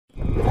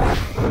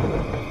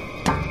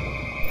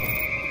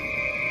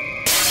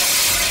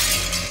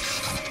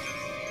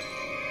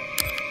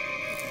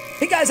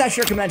Hey guys,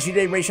 Asher coming at you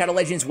today, Raid Shadow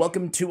Legends.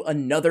 Welcome to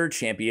another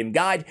champion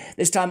guide.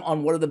 This time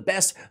on one of the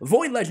best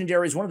Void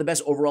Legendaries, one of the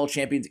best overall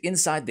champions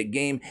inside the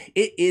game.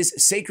 It is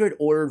Sacred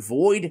Order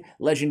Void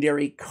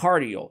Legendary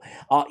Cardiel.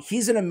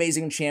 He's an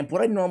amazing champ.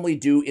 What I normally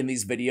do in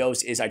these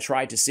videos is I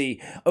try to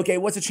see, okay,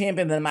 what's a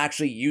champion that I'm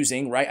actually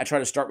using, right? I try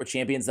to start with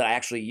champions that I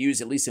actually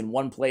use, at least in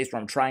one place where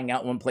I'm trying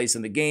out one place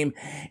in the game.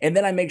 And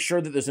then I make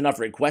sure that there's enough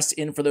requests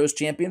in for those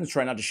champions.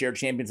 Try not to share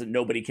champions that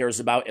nobody cares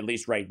about, at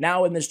least right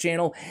now in this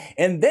channel.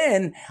 And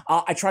then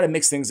I try to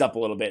mix things up a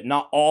little bit.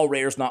 Not all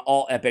rares, not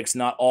all epics,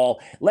 not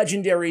all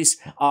legendaries,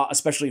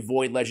 especially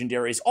void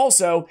legendaries.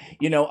 Also,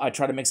 you know, I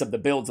try to mix up the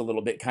builds a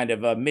little bit, kind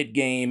of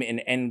mid-game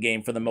and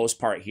end-game for the most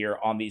part here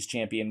on these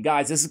champion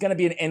guides. This is going to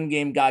be an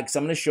end-game guide because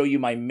I'm going to show you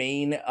my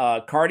main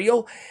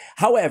Cardiel.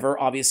 However,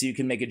 obviously, you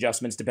can make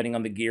adjustments depending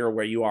on the gear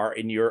where you are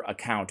in your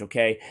account,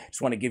 okay?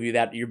 Just want to give you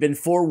that. You've been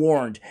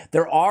forewarned.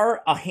 There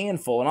are a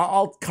handful, and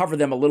I'll cover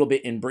them a little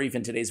bit in brief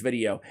in today's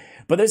video,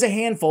 but there's a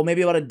handful,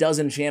 maybe about a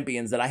dozen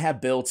champions that I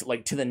have built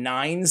like to the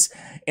nines,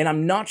 and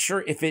I'm not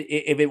sure if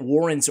it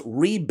warrants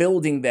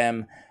rebuilding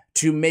them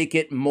to make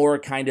it more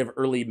kind of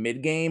early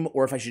mid-game,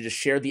 or if I should just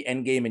share the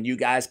end game and you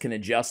guys can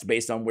adjust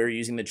based on where you're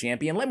using the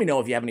champion. Let me know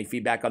if you have any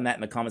feedback on that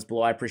in the comments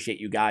below. I appreciate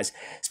you guys.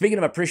 Speaking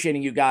of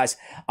appreciating you guys,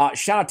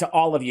 shout out to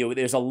all of you.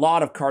 There's a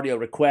lot of Cardiel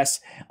requests.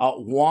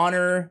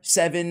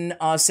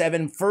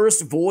 Warner77,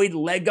 first Void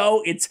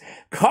Lego. It's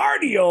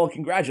Cardiel.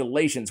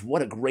 Congratulations.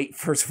 What a great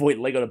first Void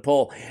Lego to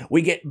pull.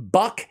 We get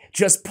Buck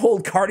just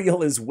pulled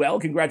Cardiel as well.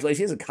 Congratulations.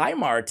 He has a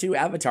Kymar too,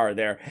 avatar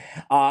there.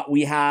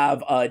 We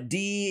have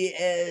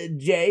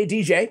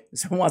DJ,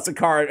 someone wants a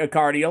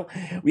Cardiel.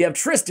 We have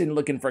Tristan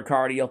looking for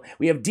Cardiel.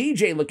 We have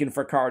DJ looking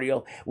for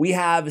Cardiel. We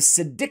have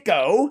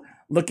Siddico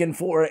looking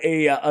for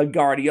a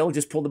Cardiel.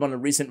 Just pulled him on a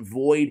recent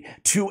Void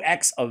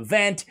 2X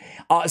event.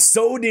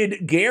 So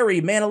did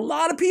Gary. Man, a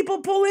lot of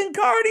people pull in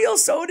Cardiel.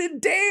 So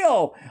did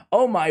Dale.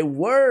 Oh my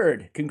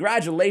word.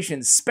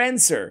 Congratulations.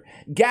 Spencer,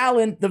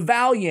 Gallant the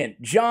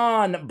Valiant,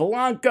 John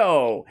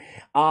Blanco.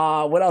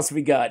 What else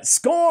we got?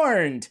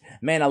 Scorned.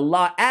 Man, a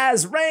lot.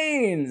 Az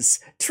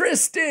Reigns,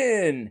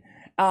 Tristan,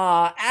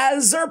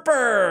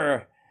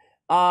 Azurper.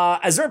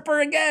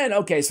 Azurper again.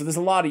 Okay, so there's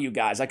a lot of you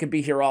guys. I could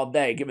be here all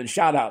day giving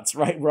shout outs,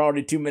 right? We're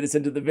already 2 minutes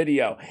into the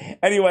video.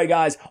 Anyway,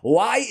 guys,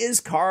 why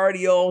is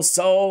Cardiel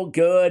so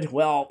good?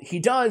 Well, he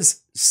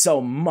does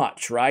so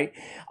much, right?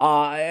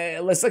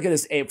 Let's look at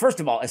this. First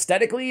of all,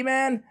 aesthetically,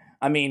 man,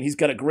 I mean, he's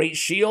got a great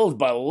shield,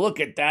 but look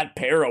at that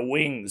pair of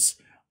wings.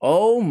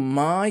 Oh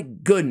my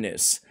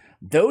goodness.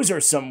 Those are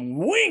some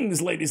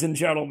wings, ladies and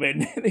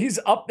gentlemen. He's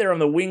up there on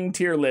the wing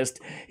tier list.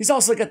 He's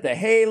also got the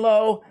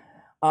halo.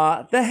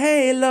 The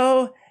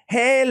halo.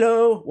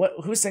 What?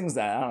 Who sings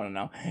that? I don't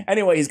know.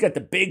 Anyway, he's got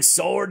the big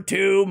sword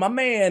too. My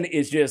man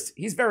is just,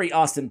 he's very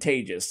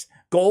ostentatious.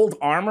 Gold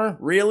armor,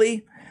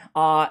 really?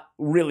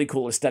 Really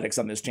cool aesthetics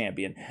on this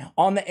champion.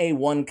 On the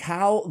A1,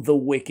 Cal the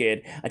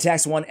Wicked.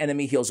 Attacks one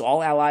enemy, heals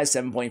all allies,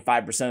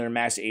 7.5% of their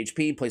max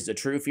HP, places a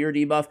true fear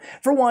debuff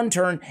for 1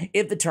 turn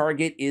if the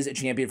target is a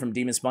champion from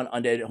Demon Spawn,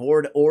 Undead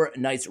Horde, or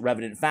Knights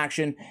Revenant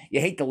faction. You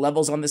hate the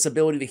levels on this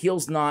ability. The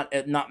heal's not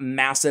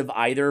massive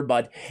either,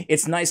 but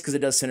it's nice because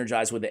it does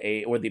synergize with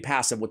the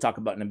passive we'll talk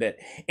about in a bit.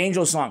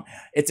 Angel Song.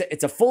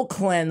 It's a full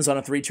cleanse on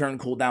a 3-turn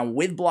cooldown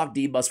with block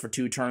debuffs for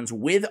 2 turns,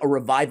 with a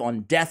revive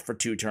on death for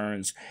 2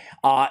 turns.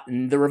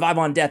 The revive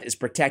on death is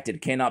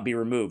protected, cannot be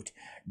removed.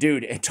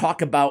 Dude,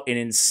 talk about an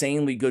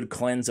insanely good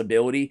cleanse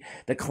ability.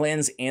 The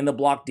cleanse and the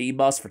block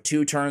debuffs for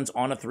 2 turns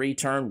on a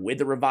 3-turn with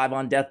the revive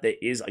on death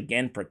that is,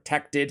 again,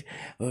 protected.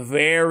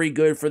 Very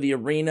good for the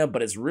arena,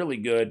 but it's really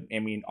good, I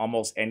mean,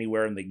 almost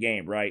anywhere in the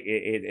game, right?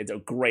 It's a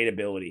great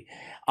ability.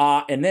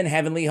 And then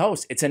Heavenly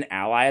Host. It's an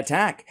ally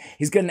attack.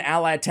 He's got an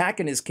ally attack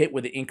in his kit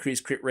with an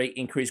increased crit rate,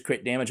 increased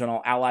crit damage on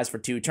all allies for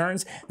 2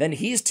 turns. Then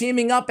he's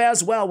teaming up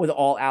as well with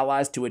all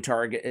allies to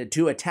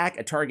attack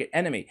a target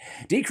enemy.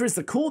 Decrease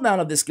the cooldown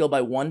of this skill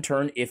by 1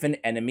 turn if an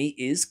enemy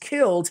is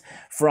killed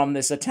from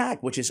this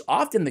attack, which is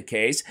often the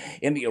case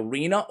in the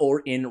arena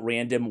or in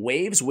random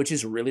waves, which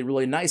is really,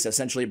 really nice,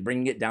 essentially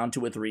bringing it down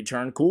to a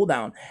 3-turn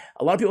cooldown.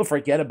 A lot of people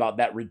forget about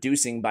that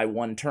reducing by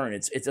 1 turn.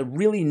 It's a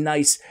really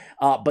nice,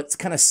 but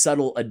kind of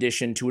subtle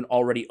addition to an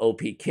already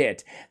OP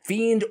kit.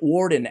 Fiend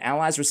Warden.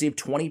 Allies receive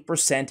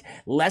 20%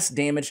 less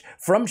damage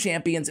from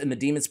champions in the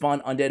Demon Spawn,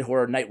 Undead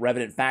Horde, Knight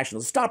Revenant faction.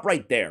 Let's stop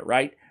right there,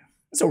 right?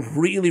 It's a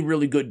really,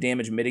 really good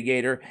damage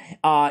mitigator.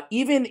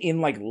 Even in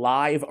like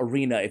live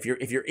arena, if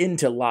you're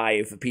into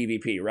live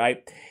PvP,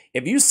 right?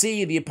 If you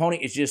see the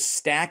opponent is just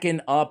stacking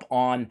up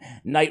on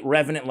Knight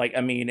Revenant, like, I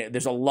mean,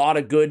 there's a lot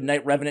of good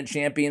Knight Revenant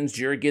champions,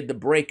 Jirgid the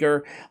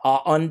Breaker,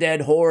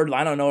 Undead Horde,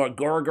 I don't know, a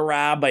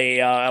Gorgorab,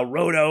 a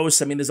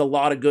Rhodos. I mean, there's a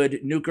lot of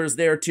good nukers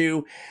there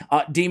too.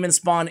 Demon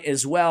Spawn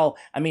as well.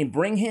 I mean,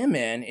 bring him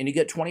in and you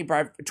get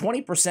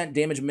 20%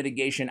 damage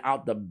mitigation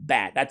out the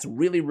bat. That's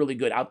really, really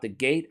good. Out the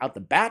gate, out the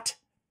bat,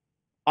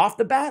 off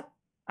the bat,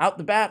 out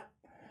the bat.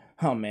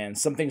 Oh man,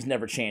 some things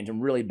never change.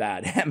 I'm really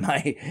bad at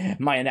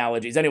my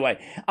analogies. Anyway,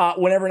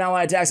 whenever an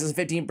ally attacks, has a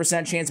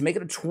 15% chance, make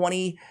it a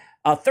 20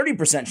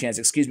 30% chance,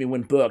 excuse me,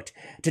 when booked,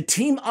 to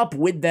team up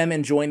with them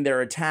and join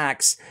their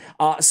attacks.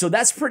 So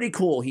that's pretty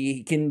cool.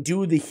 He can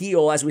do the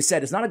heal, as we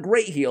said. It's not a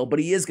great heal, but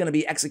he is going to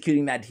be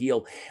executing that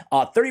heal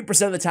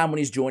 30% of the time when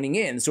he's joining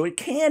in. So it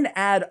can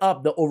add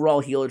up the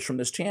overall healage from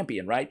this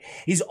champion, right?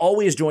 He's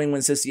always joining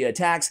when Sissia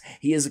attacks.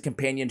 He is a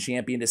companion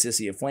champion to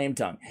Sissia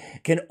Flametongue.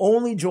 Can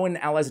only join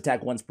an ally's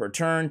attack once per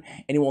turn,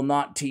 and he will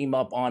not team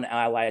up on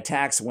ally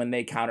attacks when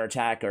they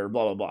counterattack or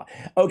blah, blah,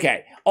 blah.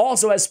 Okay,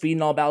 also has speed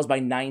in all battles by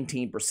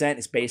 19%.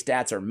 His base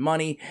stats are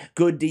money,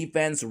 good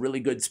defense, really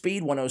good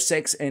speed,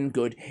 106, and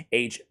good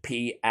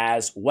HP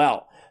as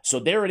well. So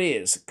there it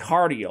is,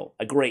 Cardiel,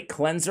 a great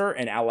cleanser,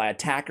 an ally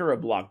attacker, a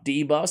block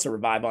debuff, a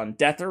revive on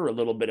deather, a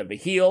little bit of a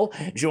heal,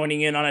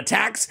 joining in on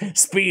attacks,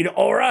 speed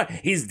aura,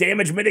 he's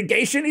damage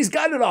mitigation, he's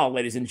got it all,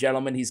 ladies and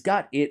gentlemen, he's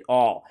got it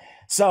all.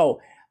 So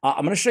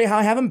I'm going to show you how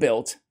I have him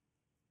built.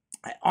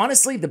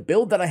 Honestly, the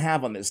build that I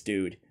have on this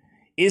dude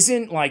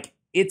isn't like,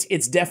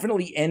 it's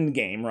definitely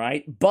endgame,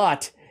 right?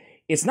 But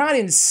it's not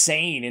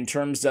insane in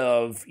terms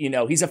of, you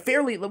know, he's a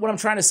fairly, what I'm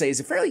trying to say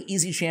is a fairly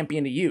easy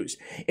champion to use.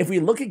 If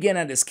we look again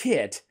at his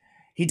kit,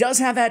 he does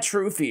have that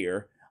true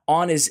fear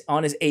on his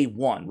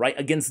A1, right?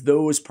 Against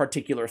those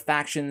particular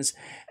factions.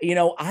 You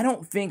know, I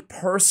don't think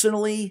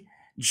personally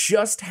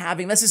just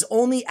having, that's his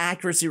only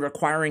accuracy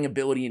requiring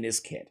ability in his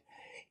kit.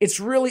 It's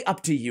really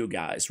up to you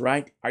guys,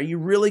 right? Are you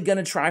really going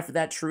to try for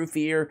that true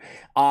fear?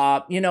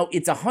 You know,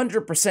 it's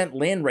 100%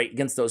 land rate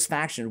against those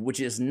factions, which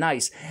is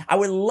nice. I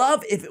would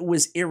love if it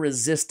was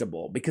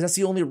irresistible, because that's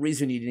the only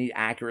reason you need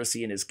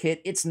accuracy in his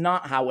kit. It's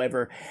not,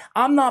 however.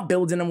 I'm not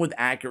building him with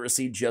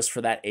accuracy just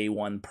for that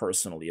A1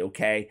 personally,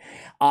 okay?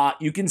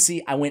 You can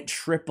see I went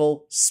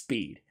triple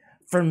speed.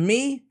 For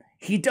me,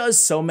 he does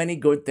so many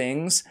good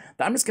things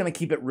that I'm just going to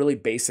keep it really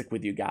basic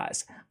with you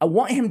guys. I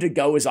want him to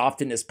go as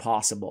often as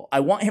possible. I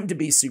want him to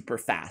be super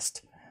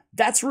fast.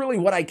 That's really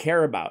what I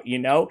care about, you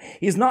know?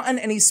 He's not in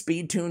any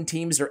speed tune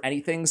teams or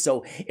anything,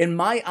 so in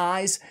my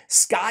eyes,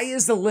 sky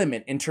is the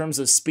limit in terms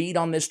of speed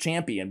on this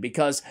champion,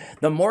 because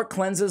the more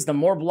cleanses, the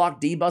more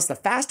block debuffs, the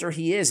faster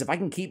he is. If I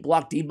can keep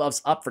block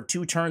debuffs up for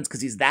 2 turns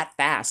because he's that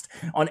fast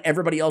on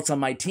everybody else on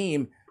my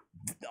team,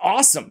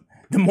 awesome.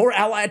 The more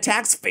ally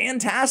attacks,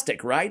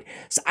 fantastic, right?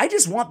 So I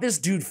just want this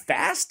dude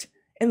fast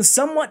and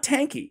somewhat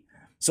tanky.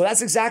 So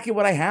that's exactly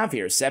what I have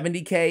here.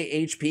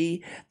 70k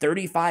HP,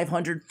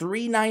 3,500,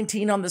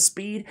 319 on the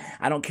speed.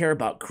 I don't care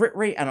about crit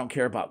rate. I don't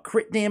care about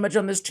crit damage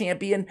on this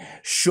champion.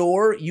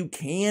 Sure, you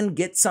can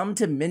get some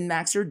to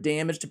min-max your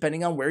damage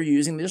depending on where you're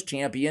using this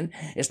champion.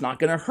 It's not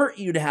going to hurt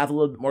you to have a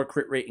little bit more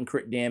crit rate and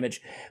crit damage.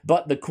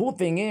 But the cool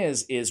thing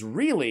is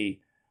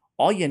really,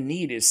 all you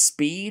need is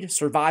speed,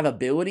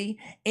 survivability,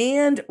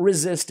 and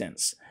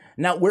resistance.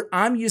 Now, where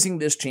I'm using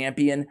this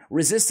champion,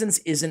 resistance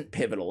isn't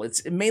pivotal.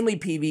 It's mainly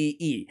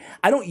PvE.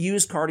 I don't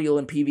use Cardiel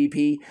in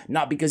PvP,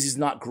 not because he's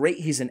not great.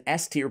 He's an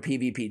S-tier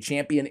PvP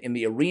champion in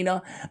the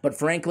arena, but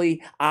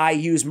frankly, I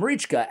use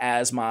Marichka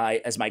as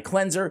my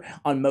cleanser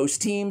on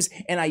most teams,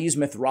 and I use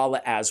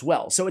Mithrala as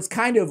well. So it's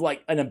kind of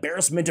like an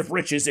embarrassment of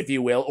riches, if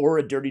you will, or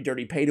a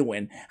dirty pay to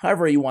win,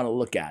 however you want to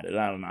look at it.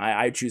 I don't know.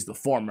 I choose the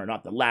former,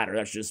 not the latter.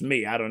 That's just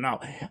me. I don't know.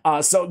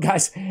 So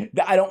guys,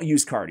 I don't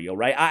use Cardiel,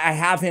 right? I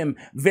have him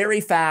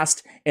very fast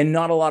and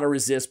not a lot of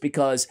resist,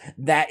 because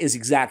that is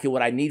exactly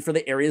what I need for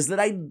the areas that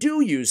I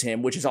do use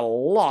him, which is a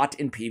lot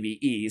in PvE.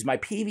 He's my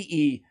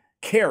PvE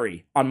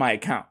carry on my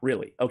account,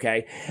 really,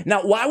 okay?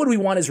 Now, why would we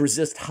want his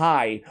resist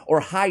high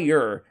or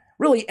higher?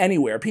 Really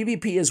anywhere,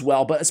 PvP as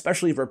well, but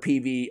especially for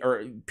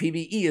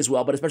PvE as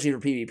well, but especially for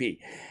PvP.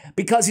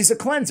 Because he's a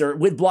cleanser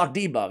with block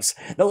debuffs.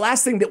 The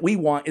last thing that we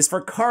want is for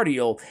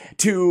Cardiel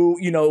to,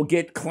 you know,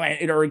 get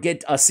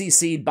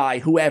CC'd by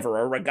whoever,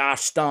 a Ragash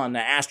stun,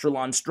 an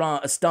Astralon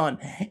stun,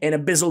 an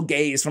Abyssal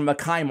Gaze from a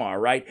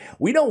Kymar, right?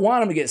 We don't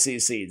want him to get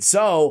CC'd.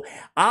 So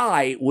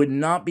I would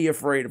not be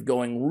afraid of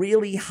going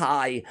really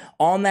high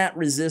on that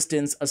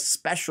resistance,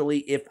 especially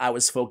if I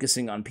was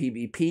focusing on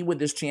PvP with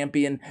this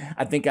champion.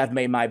 I think I've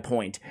made my point.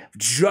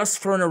 Just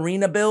for an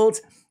arena build,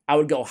 I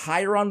would go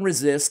higher on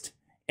resist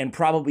and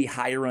probably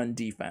higher on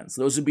defense.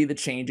 Those would be the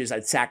changes.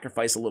 I'd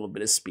sacrifice a little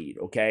bit of speed,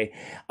 okay?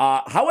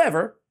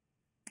 However,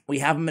 we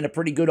have him in a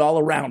pretty good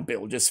all-around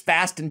build, just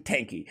fast and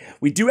tanky.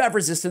 We do have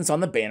resistance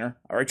on the banner.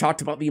 I already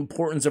talked about the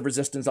importance of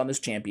resistance on this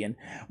champion.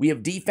 We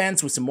have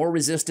defense with some more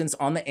resistance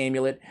on the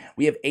amulet.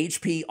 We have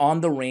HP on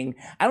the ring.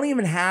 I don't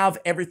even have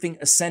everything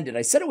ascended.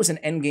 I said it was an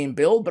endgame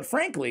build, but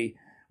frankly,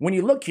 when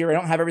you look here, I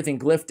don't have everything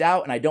glyphed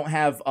out, and I don't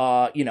have,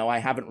 you know, I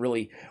haven't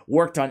really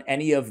worked on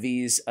any of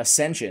these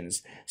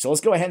ascensions. So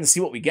let's go ahead and see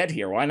what we get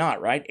here. Why not,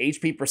 right?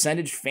 HP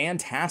percentage,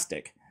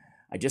 fantastic.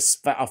 I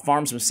just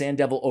farmed some Sand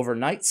Devil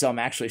overnight, so I'm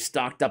actually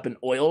stocked up in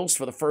oils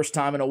for the first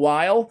time in a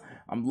while.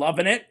 I'm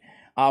loving it.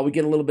 We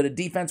get a little bit of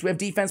defense. We have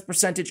defense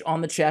percentage on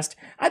the chest.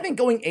 I think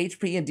going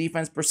HP and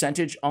defense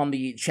percentage on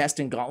the chest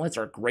and gauntlets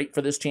are great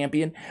for this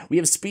champion. We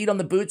have speed on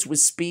the boots with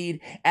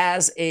speed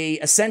as a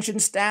ascension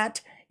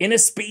stat, In a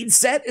speed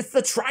set, it's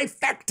the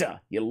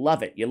trifecta. You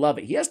love it. You love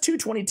it. He has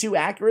 222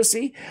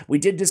 accuracy. We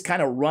did just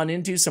kind of run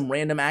into some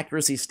random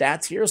accuracy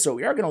stats here, so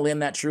we are going to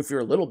land that true for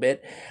a little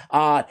bit.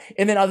 And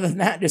then other than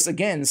that, just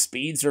again,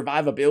 speed,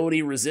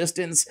 survivability,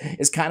 resistance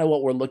is kind of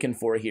what we're looking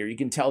for here. You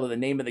can tell that the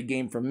name of the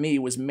game for me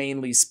was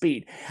mainly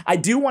speed. I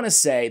do want to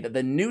say that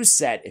the new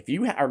set, if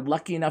you are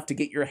lucky enough to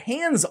get your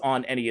hands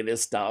on any of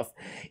this stuff,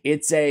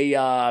 it's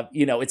a,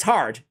 it's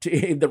hard.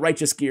 The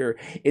Righteous gear,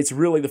 it's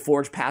really the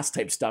Forge Pass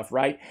type stuff,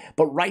 right?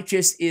 But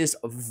Righteous is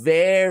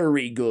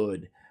very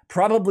good.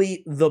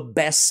 Probably the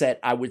best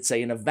set, I would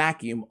say, in a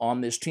vacuum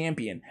on this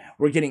champion.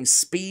 We're getting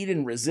speed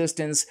and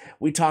resistance.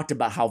 We talked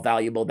about how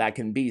valuable that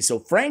can be. So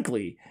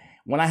frankly,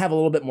 when I have a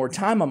little bit more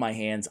time on my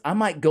hands, I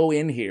might go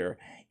in here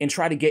and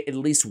try to get at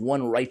least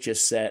one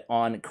Righteous set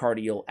on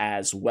Cardiel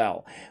as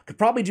well. Could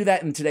probably do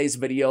that in today's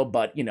video,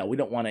 but, we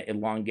don't want to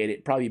elongate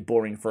it. Probably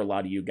boring for a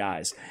lot of you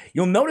guys.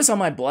 You'll notice on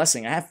my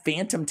blessing, I have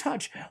Phantom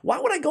Touch. Why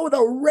would I go with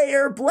a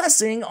rare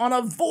blessing on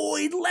a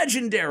Void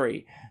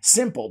Legendary?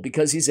 Simple,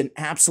 because he's an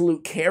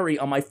absolute carry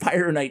on my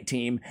Fire Knight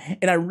team,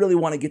 and I really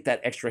want to get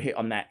that extra hit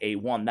on that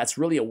A1. That's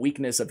really a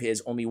weakness of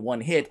his, only one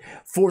hit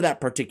for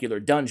that particular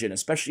dungeon,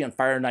 especially on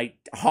Fire Knight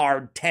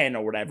Hard 10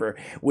 or whatever,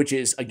 which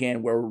is,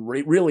 again, we're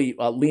really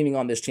leaning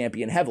on this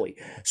champion heavily.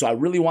 So I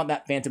really want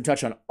that Phantom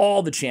Touch on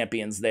all the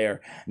champions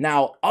there.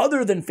 Now,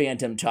 other than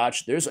Phantom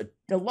Touch, there's a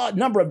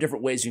number of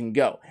different ways you can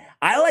go.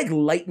 I like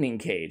Lightning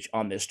Cage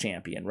on this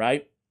champion,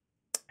 right?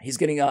 He's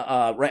getting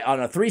right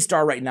on a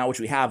 3-star right now, which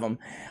we have him.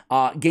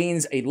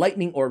 Gains a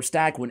lightning orb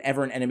stack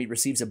whenever an enemy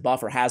receives a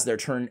buff or has their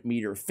turn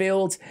meter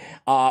filled.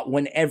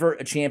 Whenever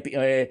a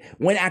champion,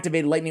 when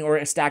activated, lightning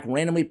orb stack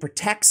randomly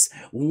protects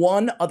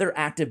one other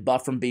active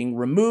buff from being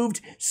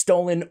removed,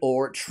 stolen,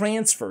 or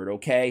transferred.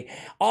 Okay.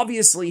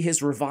 Obviously,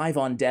 his revive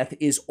on death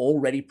is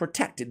already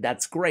protected.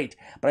 That's great.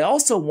 But I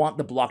also want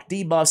the block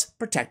debuffs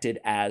protected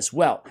as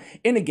well.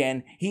 And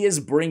again, he is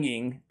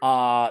bringing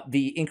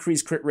the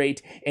increased crit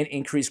rate and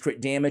increased crit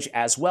damage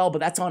as well, but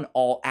that's on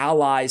all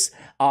allies,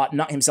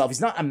 not himself. He's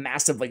not a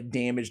massive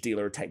damage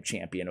dealer type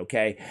champion,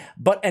 okay?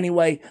 But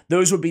anyway,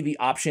 those would be the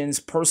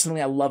options.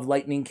 Personally, I love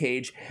Lightning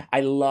Cage.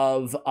 I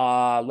love,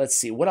 let's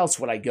see, what else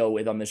would I go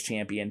with on this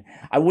champion?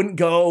 I wouldn't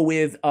go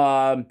with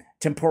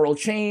Temporal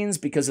Chains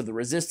because of the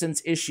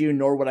resistance issue,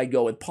 nor would I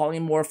go with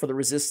Polymorph for the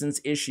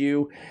resistance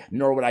issue,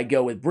 nor would I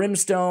go with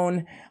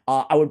Brimstone.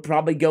 I would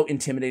probably go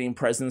Intimidating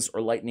Presence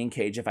or Lightning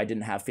Cage if I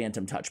didn't have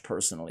Phantom Touch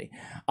personally.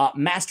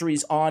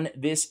 Masteries on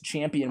this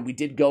champion, we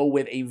did go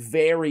with a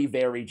very,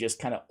 very just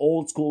kind of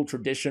old school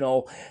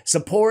traditional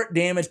support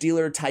damage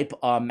dealer type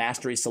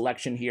mastery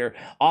selection here.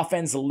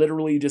 Offense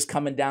literally just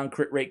coming down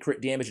crit rate,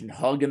 crit damage, and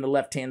hugging the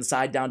left-hand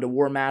side down to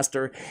War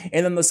Master.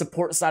 And then the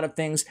support side of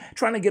things,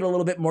 trying to get a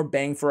little bit more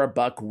bang for our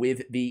buck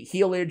with the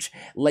healage,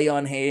 Lay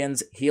on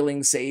Hands,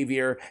 Healing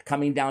Savior,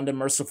 coming down to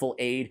Merciful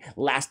Aid.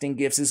 Lasting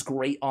Gifts is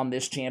great on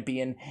this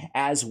champion,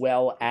 as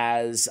well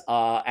as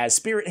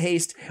Spirit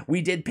Haste.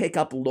 We did pick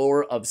up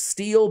Lore of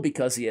Steel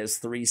because he has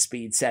 3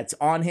 speed sets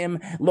on him.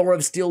 Lore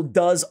of Steel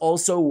does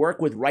also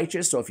work with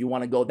Righteous, so if you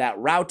want to go that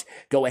route,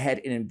 go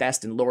ahead and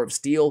invest in Lore of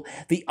Steel.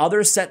 The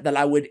other set that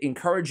I would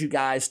encourage you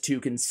guys to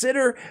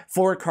consider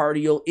for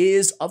Cardiel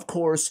is, of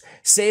course,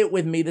 say it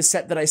with me, the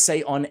set that I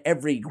say on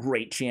every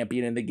great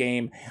champion in the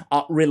game,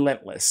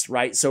 Relentless,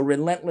 right? So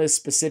Relentless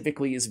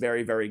specifically is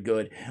very, very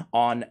good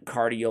on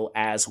Cardiel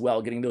as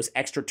well, getting those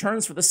extra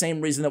turns for the same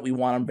reason that we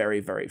want them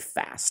very, very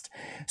fast.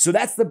 So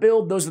that's the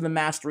build. Those are the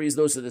masteries.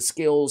 Those are the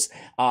skills.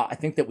 I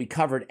think that we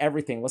covered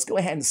everything. Let's go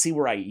ahead and see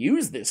where I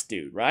use this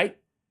dude, right?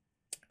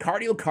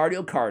 Cardiel,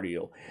 Cardiel,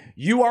 Cardiel.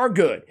 You are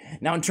good.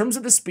 Now, in terms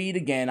of the speed,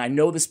 again, I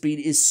know the speed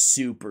is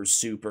super,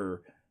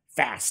 super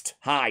fast,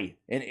 high,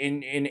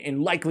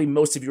 and likely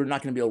most of you are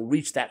not going to be able to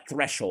reach that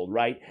threshold,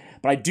 right?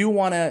 But I do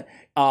want to,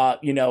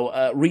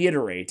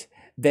 reiterate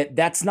that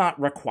that's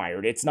not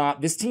required. It's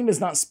not, this team is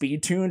not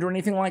speed tuned or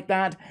anything like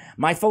that.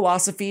 My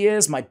philosophy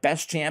is my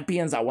best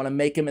champions, I want to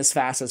make them as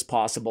fast as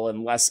possible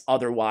unless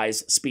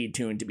otherwise speed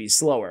tuned to be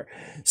slower.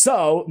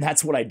 So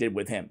that's what I did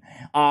with him.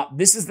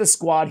 This is the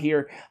squad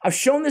here. I've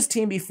shown this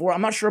team before.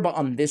 I'm not sure about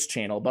on this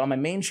channel, but on my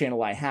main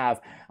channel I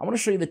have. I want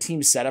to show you the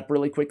team setup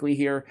really quickly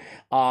here.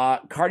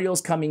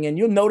 Cardiel's coming in.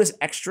 You'll notice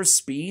extra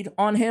speed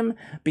on him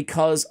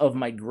because of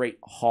my Great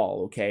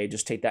Hall, okay?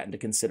 Just take that into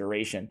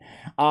consideration.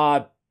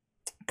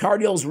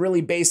 Cardiel's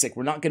really basic.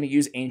 We're not going to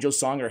use Angel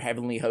Song or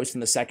Heavenly Host in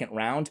the second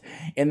round,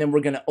 and then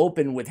we're going to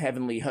open with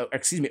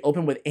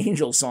open with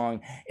Angel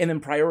Song, and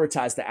then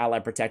prioritize the Ally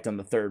Protect on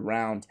the third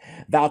round.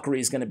 Valkyrie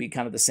is going to be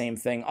kind of the same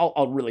thing.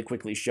 I'll really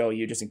quickly show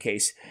you just in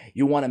case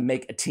you want to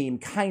make a team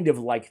kind of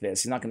like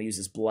this. He's not going to use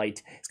his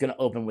Blight. He's going to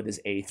open with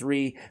his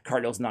A3.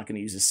 Cardiel's not going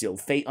to use his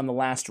Sealed Fate on the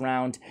last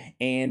round,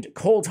 and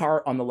Cold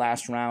Heart on the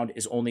last round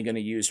is only going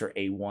to use her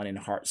A1 in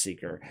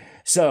Heartseeker.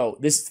 So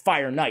this is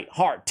Fire Knight,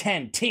 Heart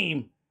 10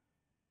 team.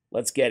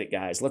 Let's get it,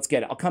 guys. Let's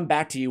get it. I'll come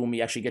back to you when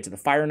we actually get to the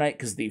Fire Knight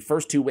because the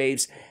first 2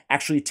 waves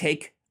actually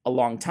take a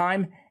long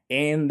time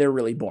and they're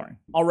really boring.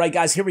 All right,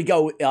 guys, here we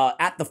go.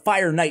 At the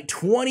Fire Knight,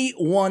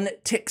 21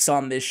 ticks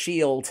on this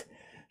shield.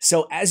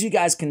 So as you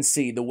guys can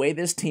see, the way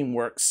this team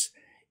works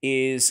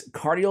is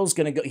Cardiel's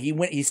going to go.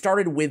 He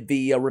started with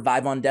the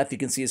Revive on Death. You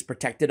can see is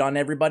protected on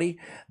everybody.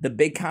 The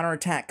big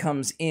counterattack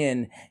comes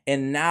in,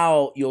 and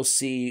now you'll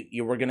see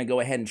we're going to go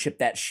ahead and chip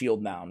that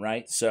shield down,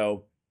 right?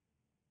 So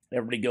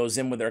everybody goes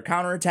in with their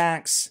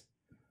counterattacks.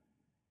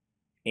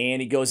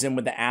 And he goes in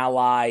with the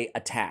ally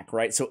attack,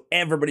 right? So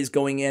everybody's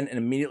going in, and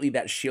immediately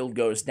that shield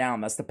goes down.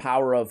 That's the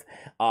power of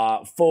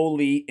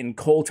Foley and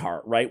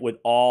Coldheart, right? With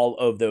all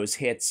of those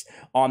hits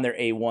on their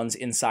A1s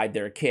inside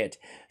their kit.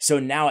 So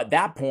now at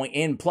that point,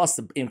 and plus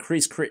the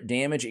increased crit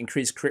damage,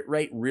 increased crit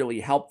rate, really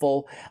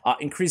helpful.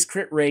 Increased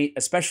crit rate,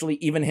 especially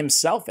even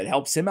himself, it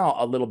helps him out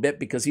a little bit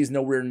because he's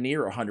nowhere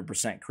near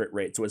 100% crit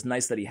rate. So it's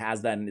nice that he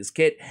has that in his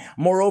kit.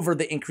 Moreover,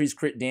 the increased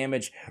crit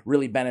damage,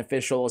 really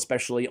beneficial,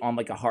 especially on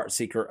like a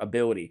Heartseeker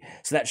ability.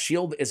 So that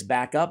shield is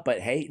back up,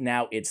 but hey,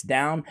 now it's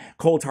down.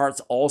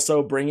 Coldheart's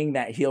also bringing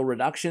that heal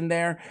reduction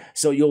there.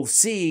 So you'll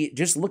see,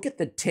 just look at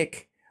the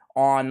tick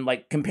on,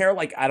 like, compare,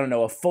 like, I don't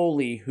know, a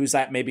Foley who's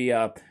at maybe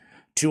a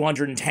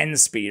 210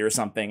 speed or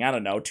something. I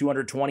don't know,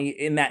 220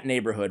 in that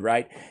neighborhood,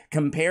 right?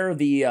 Compare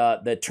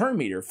the turn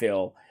meter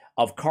fill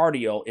of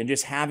Cardiel and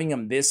just having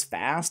him this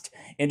fast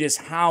and just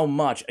how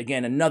much,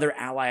 again, another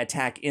ally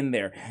attack in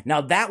there.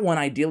 Now that one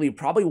ideally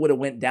probably would have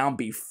went down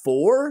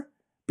before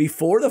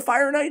the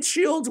Fire Knight's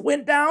shield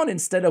went down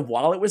instead of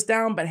while it was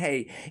down, but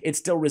hey, it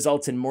still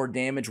results in more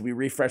damage. We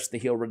refreshed the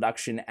heal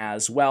reduction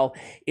as well.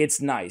 It's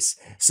nice.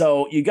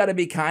 So you got to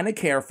be kind of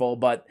careful,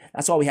 but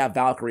that's why we have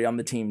Valkyrie on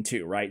the team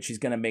too, right? She's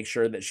going to make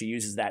sure that she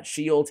uses that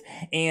shield.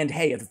 And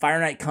hey, if the Fire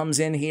Knight comes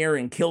in here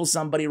and kills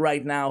somebody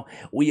right now,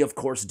 we of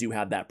course do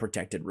have that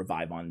protected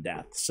Revive on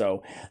Death.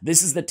 So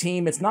this is the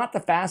team. It's not the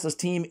fastest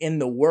team in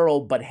the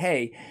world, but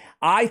hey,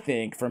 I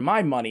think, for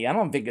my money, I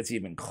don't think it's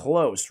even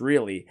close,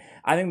 really.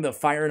 I think the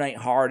Fire Knight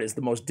Hard is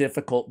the most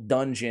difficult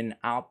dungeon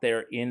out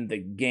there in the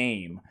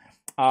game.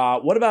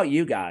 What about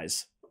you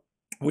guys?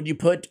 Would you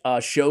put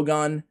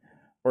Shogun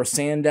or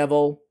Sand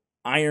Devil,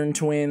 Iron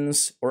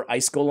Twins, or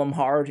Ice Golem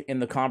Hard in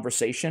the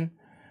conversation?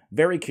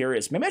 Very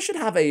curious. Maybe I should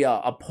have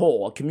a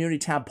poll, a community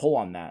tab poll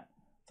on that.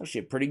 It's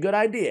actually a pretty good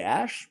idea,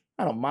 Ash.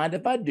 I don't mind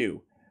if I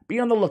do. Be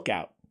on the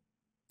lookout.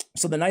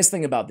 So the nice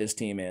thing about this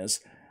team is,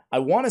 I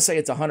want to say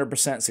it's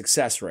 100%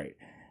 success rate.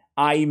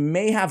 I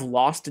may have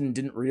lost and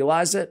didn't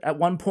realize it at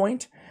one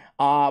point,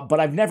 but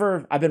I've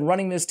been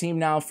running this team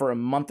now for a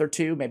month or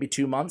two, maybe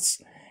 2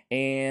 months,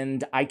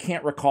 and I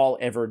can't recall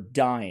ever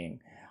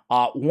dying.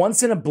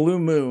 Once in a blue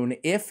moon,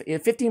 if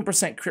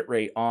 15% crit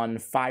rate on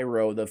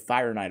Fyro, the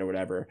Fire Knight or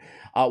whatever,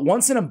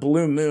 once in a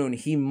blue moon,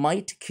 he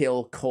might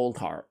kill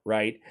Coldheart,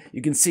 right?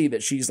 You can see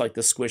that she's like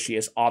the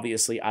squishiest,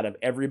 obviously, out of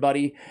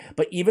everybody.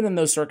 But even in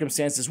those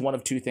circumstances, one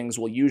of two things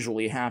will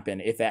usually happen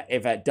if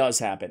that does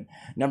happen.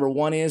 Number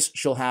one is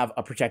she'll have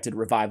a protected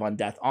Revive on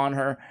Death on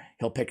her.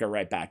 He'll pick her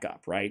right back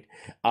up, right?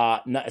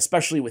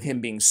 Especially with him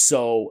being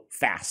so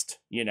fast,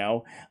 you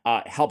know?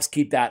 Helps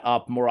keep that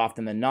up more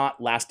often than not.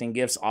 Lasting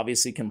Gifts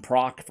obviously can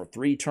proc for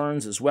 3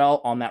 turns as well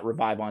on that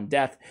Revive on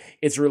Death.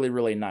 It's really,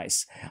 really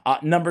nice.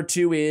 Number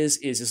two is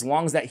as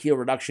long as that heal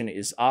reduction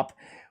is up,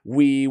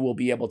 we will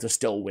be able to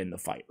still win the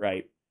fight,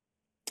 right?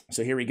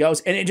 So here he goes,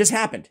 and it just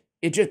happened.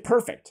 It just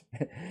perfect.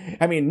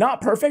 I mean,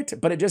 not perfect,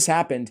 but it just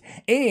happened,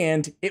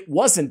 and it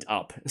wasn't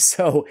up.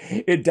 So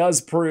it does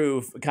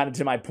prove, kind of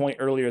to my point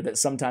earlier, that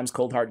sometimes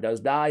Coldheart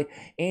does die,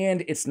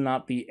 and it's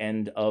not the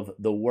end of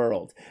the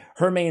world.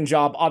 Her main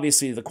job,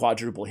 obviously, the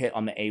quadruple hit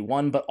on the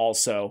A1, but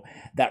also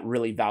that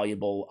really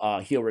valuable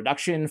heal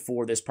reduction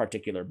for this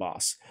particular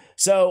boss.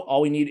 So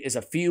all we need is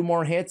a few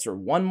more hits or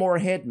one more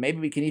hit. Maybe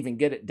we can even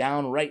get it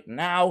down right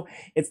now.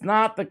 It's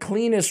not the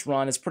cleanest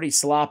run. It's pretty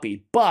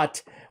sloppy,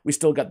 but we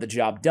still got the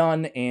job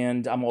done,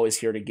 and I'm always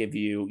here to give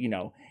you, you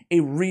know, a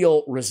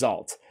real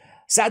result.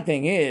 Sad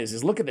thing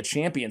is look at the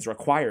champions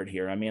required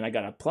here. I mean, I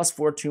got a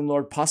 +4 Tomb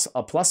Lord, plus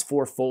a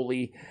 +4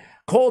 Foley.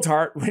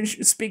 Coldheart, which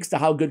speaks to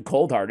how good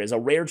Coldheart is, a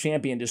rare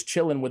champion just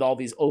chilling with all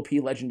these OP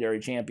legendary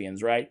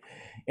champions, right?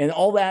 And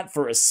all that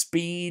for a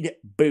speed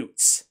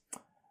boots.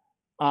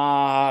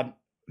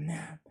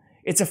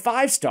 It's a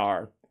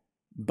 5-star,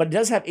 but it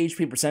does have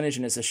HP percentage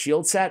and it's a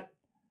shield set.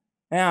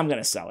 I'm going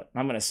to sell it.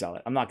 I'm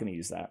not going to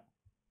use that.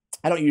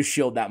 I don't use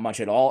shield that much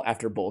at all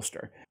after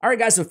bolster. All right,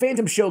 guys, so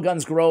Phantom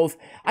Shogun's Grove.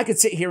 I could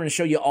sit here and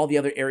show you all the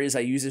other areas I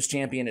use this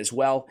champion as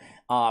well.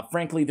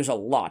 Frankly, there's a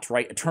lot,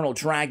 right? Eternal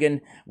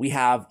Dragon. We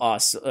have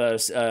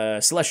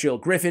Celestial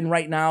Griffin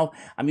right now.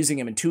 I'm using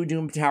him in 2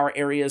 Doom Tower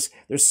areas.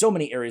 There's so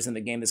many areas in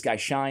the game this guy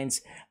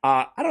shines.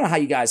 I don't know how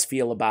you guys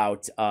feel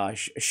about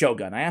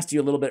Shogun. I asked you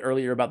a little bit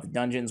earlier about the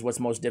dungeons, what's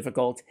most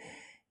difficult.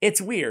 It's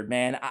weird,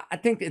 man. I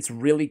think it's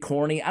really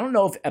corny. I don't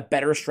know if a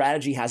better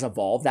strategy has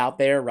evolved out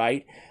there,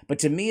 right? But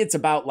to me, it's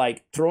about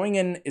like throwing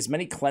in as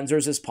many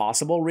cleansers as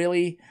possible,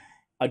 really,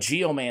 a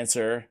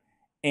Geomancer,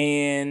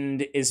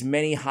 and as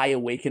many High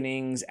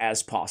Awakenings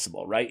as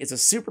possible, right? It's a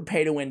super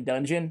pay-to-win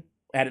dungeon.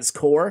 at its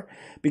core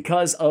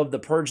because of the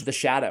Purge the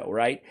Shadow,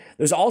 right?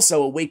 There's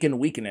also Awakened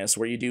Weakness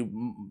where you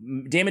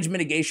do damage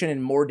mitigation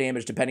and more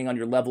damage depending on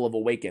your level of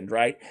Awakened,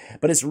 right?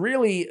 But it's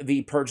really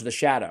the Purge the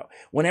Shadow.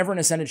 Whenever an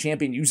Ascended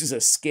champion uses a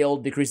skill,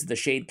 decreases the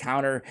shade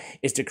counter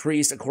is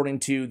decreased according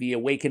to the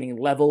awakening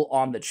level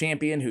on the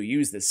champion who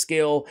used the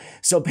skill.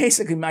 So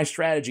basically my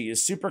strategy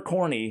is super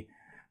corny,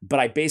 but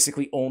I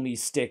basically only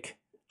stick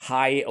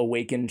high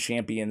awakened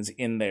champions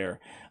in there.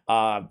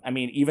 I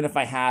mean, even if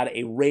I had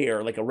a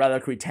rare, like a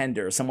Reliquary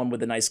Tender, someone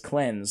with a nice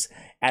cleanse,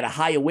 at a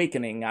high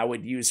awakening, I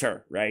would use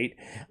her, right?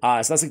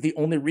 So that's like the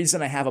only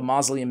reason I have a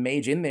Mausoleum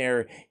Mage in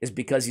there is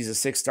because he's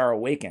a 6-star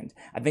awakened.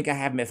 I think I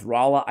have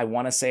Mithrala, I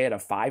want to say, at a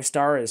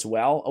 5-star as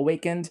well,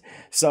 awakened.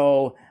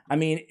 So, I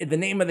mean, the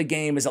name of the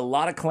game is a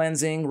lot of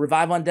cleansing.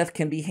 Revive on Death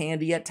can be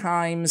handy at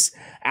times.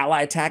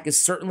 Ally Attack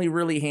is certainly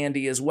really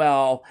handy as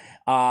well.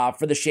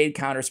 For the shade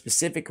counter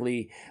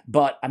specifically,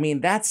 but I mean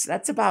that's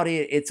about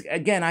it. It's,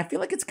 again, I feel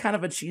like it's kind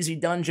of a cheesy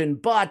dungeon,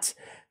 but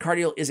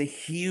Cardiel is a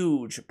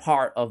huge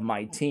part of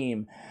my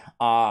team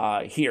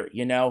here,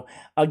 you know.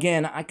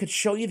 Again, I could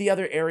show you the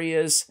other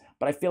areas,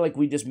 but I feel like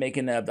we just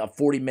making a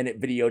 40-minute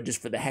video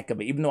just for the heck of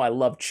it. Even though I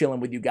love chilling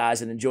with you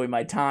guys and enjoy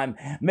my time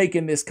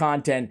making this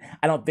content,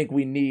 I don't think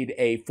we need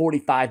a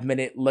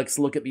 45-minute let's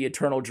look at the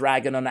Eternal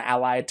Dragon on the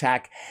Ally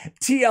Attack.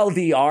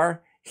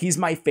 TLDR, he's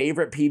my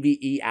favorite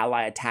PvE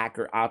ally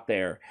attacker out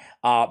there.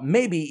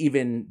 Maybe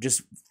even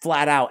just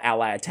flat out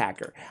ally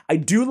attacker. I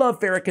do love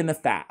Farrakhan the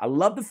Fat. I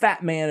love the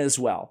Fat Man as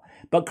well.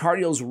 But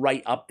Cardiel's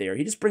right up there.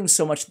 He just brings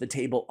so much to the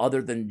table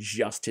other than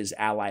just his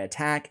ally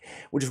attack,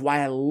 which is why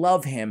I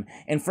love him.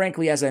 And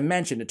frankly, as I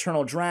mentioned,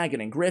 Eternal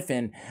Dragon and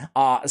Griffin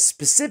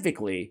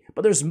specifically,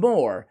 but there's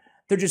more.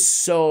 They're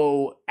just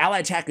so, ally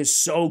attack is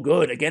so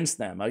good against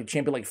them. A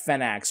champion like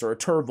Fenax or a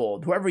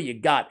Turvold, whoever you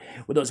got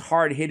with those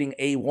hard-hitting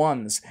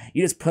A1s,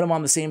 you just put them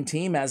on the same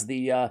team as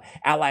the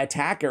ally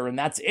attacker, and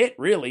that's it,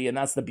 really, and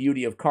that's the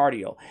beauty of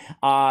Cardiel.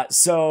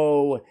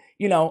 So,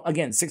 you know,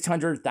 again,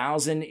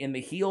 600,000 in the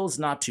heals,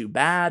 not too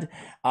bad.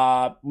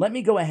 Let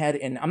me go ahead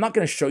and, I'm not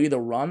going to show you the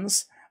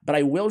runs, but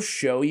I will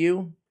show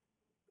you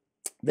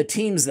the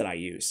teams that I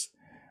use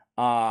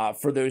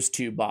for those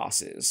two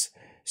bosses.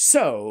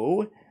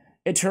 So,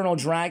 Eternal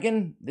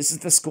Dragon, this is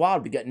the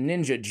squad. We got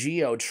Ninja,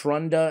 Geo,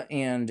 Trunda,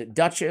 and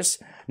Duchess.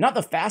 Not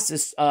the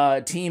fastest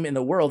team in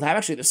the world. I'm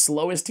actually the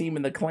slowest team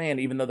in the clan,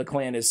 even though the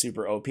clan is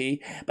super OP.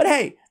 But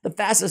hey, the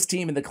fastest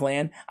team in the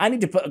clan. I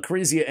need to put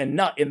Acrisia and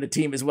Nut in the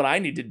team is what I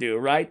need to do,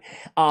 right?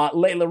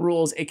 Layla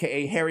Rules,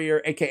 a.k.a.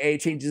 Harrier, a.k.a.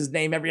 changes his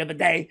name every other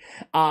day.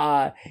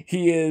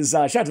 He is,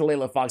 shout out to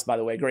Layla Fox, by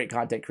the way, great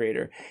content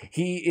creator.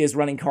 He is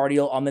running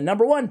Cardiel on the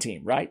 #1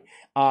 team, right?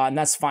 And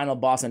that's Final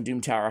Boss on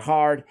Doom Tower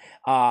Hard.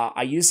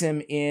 I use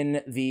him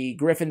in the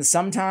Griffin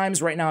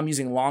sometimes. Right now I'm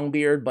using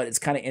Longbeard, but it's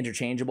kind of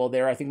interchangeable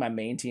there. I think my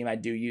main team, I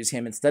do use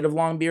him instead of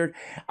Longbeard.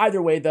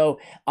 Either way, though,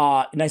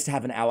 nice to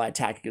have an ally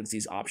attack against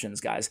these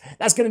options, guys.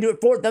 That's going to do it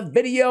for the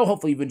video.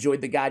 Hopefully you've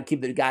enjoyed the guide.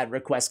 Keep the guide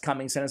requests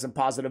coming. Send us some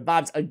positive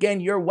vibes again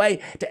your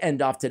way to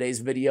end off today's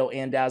video.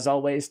 And as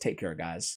always, take care, guys.